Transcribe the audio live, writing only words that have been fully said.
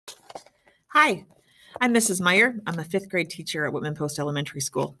Hi, I'm Mrs. Meyer. I'm a fifth grade teacher at Whitman Post Elementary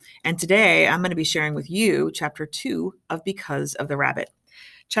School, and today I'm going to be sharing with you Chapter 2 of Because of the Rabbit.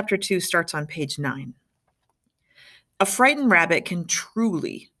 Chapter 2 starts on page 9. A frightened rabbit can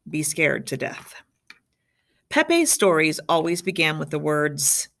truly be scared to death. Pepe's stories always began with the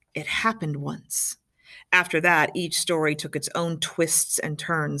words, "It happened once." After that, each story took its own twists and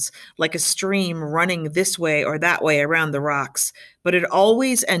turns, like a stream running this way or that way around the rocks, but it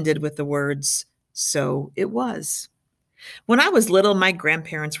always ended with the words, "So it was." When I was little, my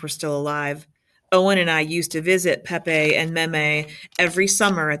grandparents were still alive. Owen and I used to visit Pepe and Meme every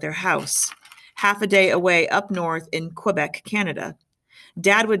summer at their house, half a day away up north in Quebec, Canada.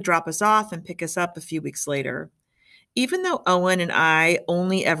 Dad would drop us off and pick us up a few weeks later. Even though Owen and I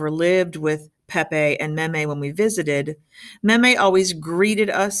only ever lived with Pepe and Meme when we visited, Meme always greeted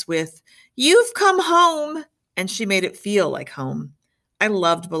us with, "You've come home," and she made it feel like home. I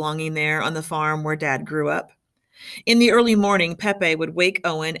loved belonging there on the farm where Dad grew up. In the early morning, Pepe would wake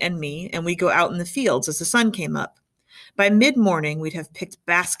Owen and me, and we'd go out in the fields as the sun came up. By mid-morning, we'd have picked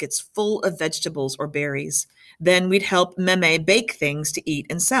baskets full of vegetables or berries. Then we'd help Meme bake things to eat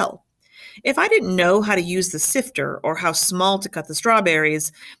and sell. If I didn't know how to use the sifter or how small to cut the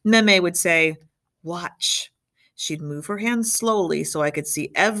strawberries, Meme would say, "Watch." She'd move her hands slowly so I could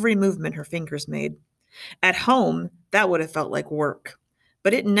see every movement her fingers made. At home, that would have felt like work,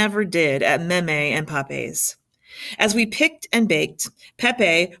 but it never did at Meme and Pape's. As we picked and baked,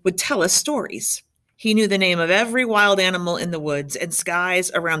 Pepe would tell us stories. He knew the name of every wild animal in the woods and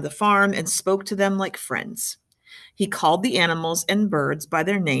skies around the farm and spoke to them like friends. He called the animals and birds by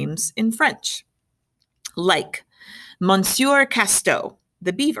their names in French, like Monsieur Castor,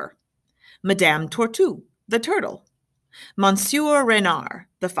 the beaver, Madame Tortue, the turtle, Monsieur Renard,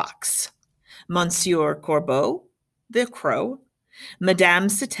 the fox, Monsieur Corbeau, the crow, Madame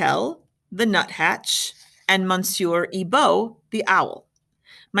Sitel, the nuthatch, and Monsieur Hibou, the owl.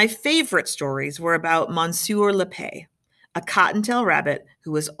 My favorite stories were about Monsieur Lepay, a cottontail rabbit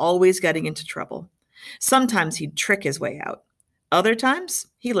who was always getting into trouble. Sometimes he'd trick his way out. Other times,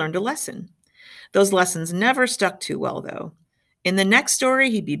 he learned a lesson. Those lessons never stuck too well, though. In the next story,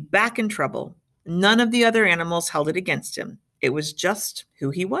 he'd be back in trouble. None of the other animals held it against him. It was just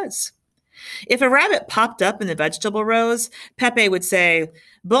who he was. If a rabbit popped up in the vegetable rows, Pepe would say,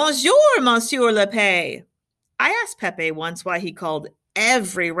 "Bonjour, Monsieur Lepay." I asked Pepe once why he called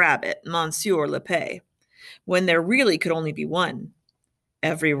every rabbit Monsieur Lepay, when there really could only be one.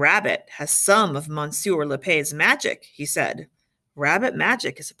 "Every rabbit has some of Monsieur Lepay's magic," he said. "Rabbit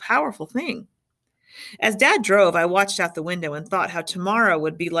magic is a powerful thing." As Dad drove, I watched out the window and thought how tomorrow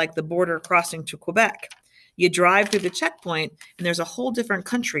would be like the border crossing to Quebec. You drive through the checkpoint, and there's a whole different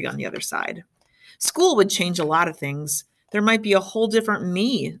country on the other side. School would change a lot of things. There might be a whole different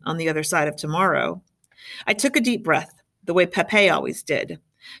me on the other side of tomorrow. I took a deep breath, the way Pepe always did,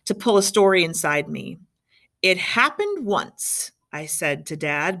 to pull a story inside me. "It happened once," I said to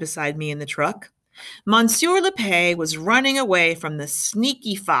Dad beside me in the truck. "Monsieur Lepay was running away from the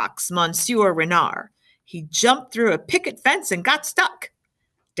sneaky fox, Monsieur Renard. He jumped through a picket fence and got stuck."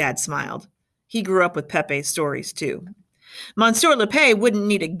 Dad smiled. He grew up with Pepe's stories, too. "Monsieur Lepay wouldn't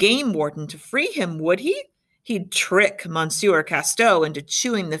need a game warden to free him, would he? He'd trick Monsieur Castor into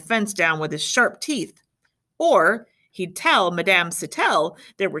chewing the fence down with his sharp teeth. Or he'd tell Madame Sitel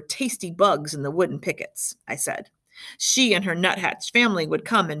there were tasty bugs in the wooden pickets," I said. "She and her nuthatch family would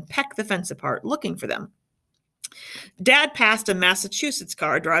come and peck the fence apart, looking for them." Dad passed a Massachusetts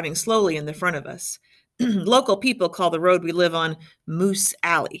car driving slowly in the front of us. Local people call the road we live on Moose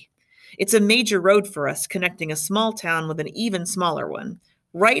Alley. It's a major road for us, connecting a small town with an even smaller one,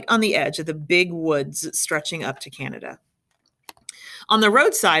 right on the edge of the big woods stretching up to Canada. On the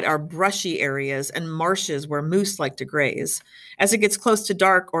roadside are brushy areas and marshes where moose like to graze. As it gets close to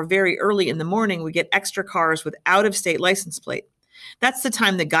dark or very early in the morning, we get extra cars with out-of-state license plate. That's the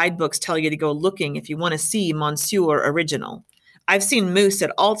time the guidebooks tell you to go looking if you want to see Monsieur Original. I've seen moose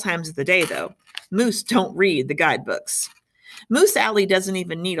at all times of the day, though. Moose don't read the guidebooks. Moose Alley doesn't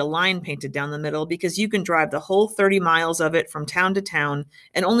even need a line painted down the middle because you can drive the whole 30 miles of it from town to town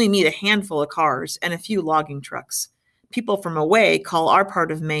and only meet a handful of cars and a few logging trucks. People from away call our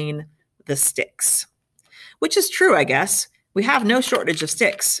part of Maine the Sticks. Which is true, I guess. We have no shortage of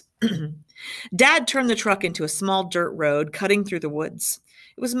sticks. Dad turned the truck into a small dirt road cutting through the woods.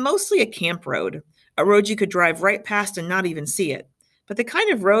 It was mostly a camp road, a road you could drive right past and not even see it, but the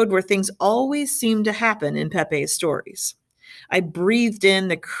kind of road where things always seem to happen in Pepe's stories. I breathed in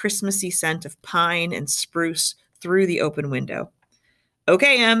the Christmassy scent of pine and spruce through the open window.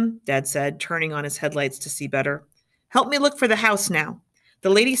 "Okay, Em," Dad said, turning on his headlights to see better. "Help me look for the house now. The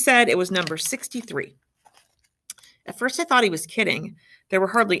lady said it was number 63. At first I thought he was kidding. There were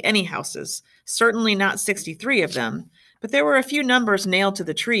hardly any houses, certainly not 63 of them, but there were a few numbers nailed to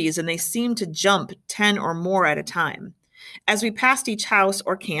the trees, and they seemed to jump 10 or more at a time. As we passed each house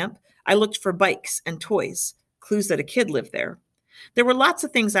or camp, I looked for bikes and toys, clues that a kid lived there. There were lots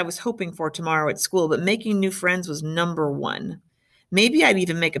of things I was hoping for tomorrow at school, but making new friends was number one. Maybe I'd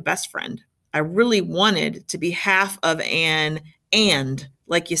even make a best friend. I really wanted to be half of an and,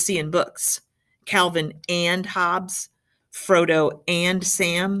 like you see in books. Calvin and Hobbes, Frodo and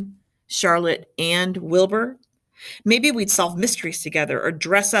Sam, Charlotte and Wilbur. Maybe we'd solve mysteries together or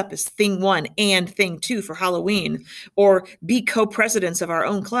dress up as Thing 1 and Thing 2 for Halloween, or be co-presidents of our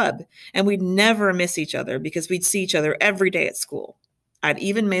own club, and we'd never miss each other because we'd see each other every day at school. I'd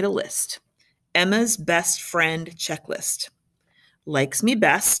even made a list. Emma's best friend checklist. Likes me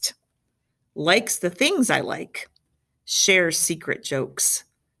best. Likes the things I like. Shares secret jokes.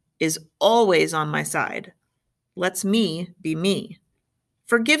 Is always on my side. Lets me be me.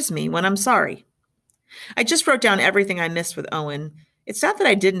 Forgives me when I'm sorry. I just wrote down everything I missed with Owen. It's not that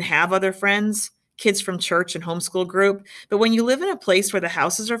I didn't have other friends, kids from church and homeschool group, but when you live in a place where the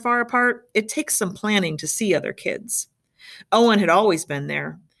houses are far apart, it takes some planning to see other kids. Owen had always been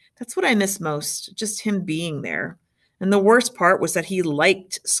there. That's what I miss most, just him being there. And the worst part was that he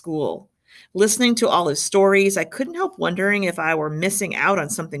liked school. Listening to all his stories, I couldn't help wondering if I were missing out on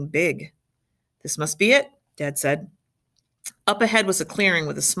something big. This must be it, Dad said. Up ahead was a clearing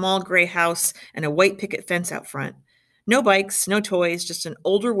with a small gray house and a white picket fence out front. No bikes, no toys, just an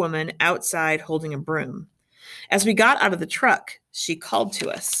older woman outside holding a broom. As we got out of the truck, she called to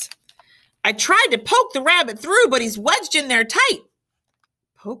us. I tried to poke the rabbit through, but he's wedged in there tight.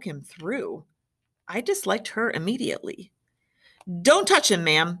 Poke him through? I disliked her immediately. Don't touch him,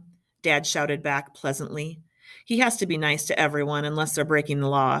 ma'am, Dad shouted back pleasantly. He has to be nice to everyone unless they're breaking the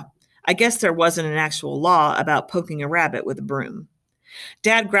law. I guess there wasn't an actual law about poking a rabbit with a broom.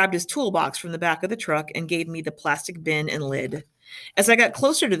 Dad grabbed his toolbox from the back of the truck and gave me the plastic bin and lid. As I got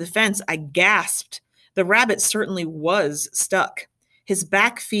closer to the fence, I gasped. The rabbit certainly was stuck. His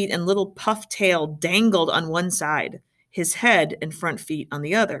back feet and little puff tail dangled on one side, his head and front feet on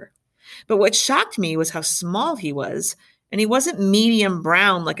the other. But what shocked me was how small he was. And he wasn't medium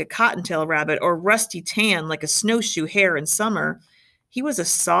brown like a cottontail rabbit or rusty tan like a snowshoe hare in summer. He was a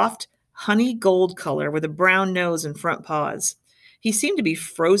soft, honey gold color with a brown nose and front paws. He seemed to be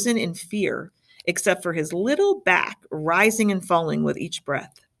frozen in fear, except for his little back rising and falling with each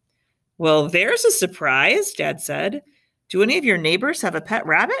breath. Well, there's a surprise, Dad said. Do any of your neighbors have a pet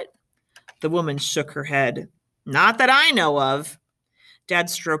rabbit? The woman shook her head. Not that I know of. Dad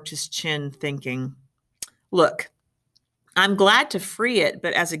stroked his chin, thinking. Look, I'm glad to free it,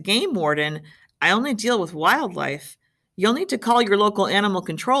 but as a game warden, I only deal with wildlife. You'll need to call your local animal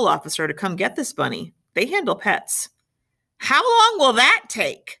control officer to come get this bunny. They handle pets. How long will that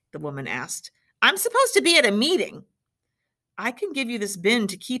take? The woman asked. I'm supposed to be at a meeting. I can give you this bin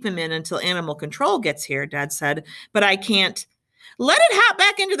to keep him in until animal control gets here, Dad said, but I can't. Let it hop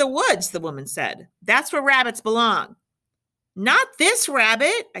back into the woods, the woman said. That's where rabbits belong. Not this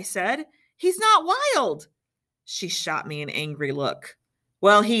rabbit, I said. He's not wild. She shot me an angry look.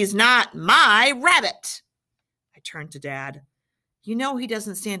 Well, he's not my rabbit. I turned to Dad. You know he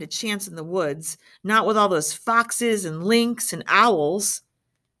doesn't stand a chance in the woods, not with all those foxes and lynx and owls.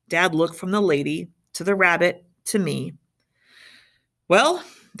 Dad looked from the lady to the rabbit to me. Well,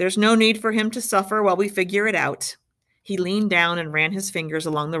 there's no need for him to suffer while we figure it out. He leaned down and ran his fingers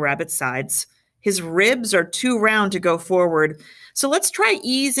along the rabbit's sides. His ribs are too round to go forward, so let's try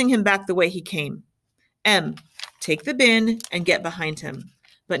easing him back the way he came. Take the bin and get behind him,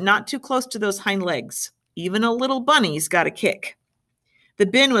 but not too close to those hind legs. Even a little bunny's got a kick. The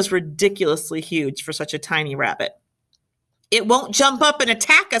bin was ridiculously huge for such a tiny rabbit. It won't jump up and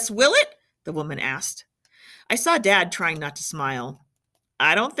attack us, will it? The woman asked. I saw Dad trying not to smile.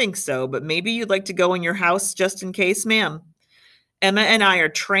 I don't think so, but maybe you'd like to go in your house just in case, ma'am. Emma and I are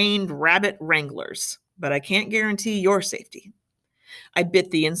trained rabbit wranglers, but I can't guarantee your safety. I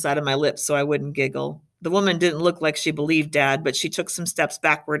bit the inside of my lips so I wouldn't giggle. The woman didn't look like she believed Dad, but she took some steps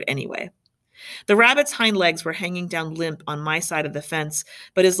backward anyway. The rabbit's hind legs were hanging down limp on my side of the fence,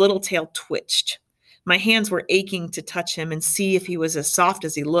 but his little tail twitched. My hands were aching to touch him and see if he was as soft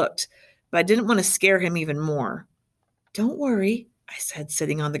as he looked, but I didn't want to scare him even more. Don't worry, I said,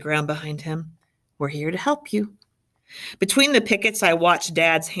 sitting on the ground behind him. We're here to help you. Between the pickets, I watched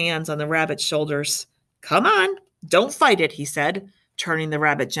Dad's hands on the rabbit's shoulders. Come on, don't fight it, he said, turning the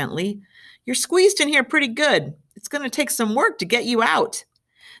rabbit gently. You're squeezed in here pretty good. It's going to take some work to get you out.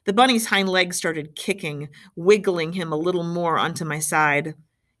 The bunny's hind legs started kicking, wiggling him a little more onto my side.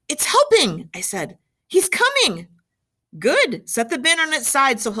 "It's helping," I said. "He's coming." "Good. Set the bin on its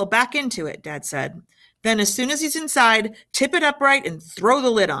side so he'll back into it," Dad said. "Then as soon as he's inside, tip it upright and throw the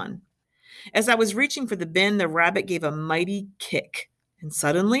lid on." As I was reaching for the bin, the rabbit gave a mighty kick, and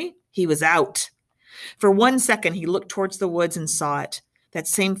suddenly he was out. For 1 second, he looked towards the woods and saw it, that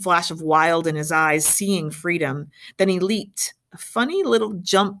same flash of wild in his eyes, seeing freedom. Then he leaped, a funny little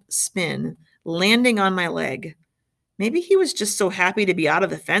jump spin, landing on my leg. Maybe he was just so happy to be out of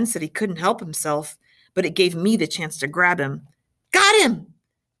the fence that he couldn't help himself, but it gave me the chance to grab him. "Got him!"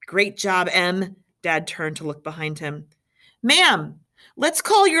 "Great job, Em." Dad turned to look behind him. "Ma'am, let's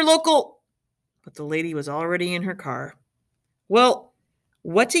call your local—" But the lady was already in her car. "Well,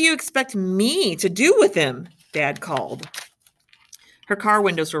 what do you expect me to do with him?" Dad called. Her car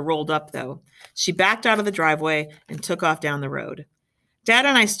windows were rolled up, though. She backed out of the driveway and took off down the road. Dad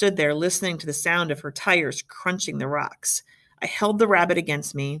and I stood there listening to the sound of her tires crunching the rocks. I held the rabbit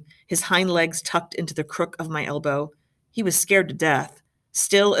against me, his hind legs tucked into the crook of my elbow. He was scared to death,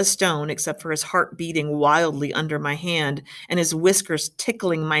 still as stone except for his heart beating wildly under my hand and his whiskers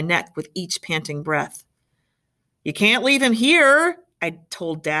tickling my neck with each panting breath. "You can't leave him here," I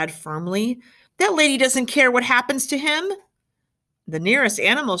told Dad firmly. "That lady doesn't care what happens to him." "The nearest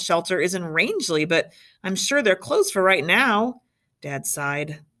animal shelter is in Rangeley, but I'm sure they're closed for right now," Dad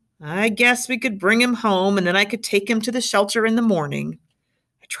sighed. "I guess we could bring him home and then I could take him to the shelter in the morning."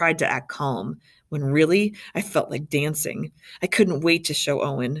 I tried to act calm, when really I felt like dancing. I couldn't wait to show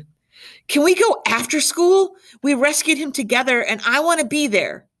Owen. "Can we go after school? We rescued him together and I want to be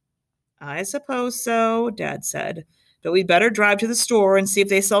there." "I suppose so," Dad said, "but we'd better drive to the store and see if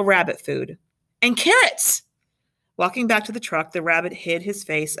they sell rabbit food. And carrots!" Walking back to the truck, the rabbit hid his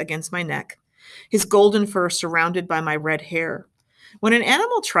face against my neck, his golden fur surrounded by my red hair. When an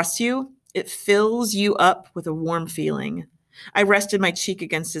animal trusts you, it fills you up with a warm feeling. I rested my cheek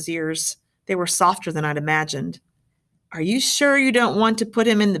against his ears. They were softer than I'd imagined. "Are you sure you don't want to put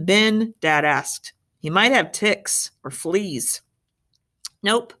him in the bin?" Dad asked. "He might have ticks or fleas."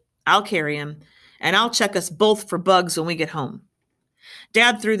 "Nope, I'll carry him, and I'll check us both for bugs when we get home."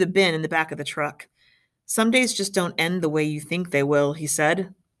 Dad threw the bin in the back of the truck. "Some days just don't end the way you think they will," he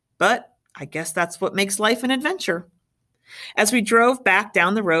said. "But I guess that's what makes life an adventure." As we drove back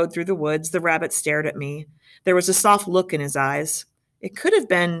down the road through the woods, the rabbit stared at me. There was a soft look in his eyes. It could have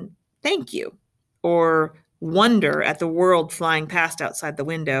been thank you or wonder at the world flying past outside the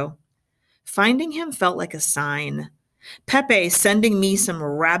window. Finding him felt like a sign. Pepe sending me some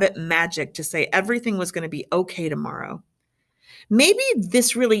rabbit magic to say everything was going to be okay tomorrow. "Maybe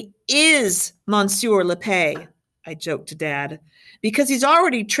this really is Monsieur Lepay," I joked to Dad, "because he's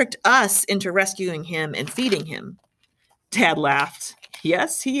already tricked us into rescuing him and feeding him." Dad laughed.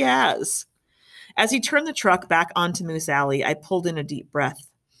 "Yes, he has." As he turned the truck back onto Moose Alley, I pulled in a deep breath.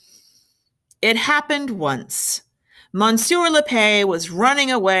 "It happened once. Monsieur Lepay was running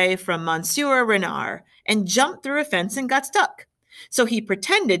away from Monsieur Renard and jumped through a fence and got stuck. So he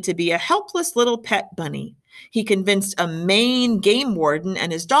pretended to be a helpless little pet bunny. He convinced a Maine game warden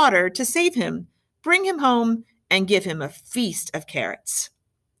and his daughter to save him, bring him home, and give him a feast of carrots."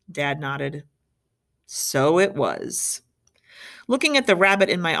 Dad nodded. "So it was." Looking at the rabbit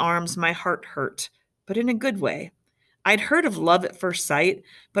in my arms, my heart hurt, but in a good way. I'd heard of love at first sight,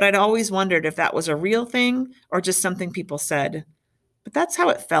 but I'd always wondered if that was a real thing or just something people said. But that's how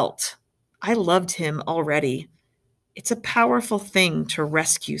it felt. I loved him already. It's a powerful thing to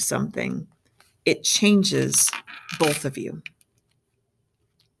rescue something. It changes both of you.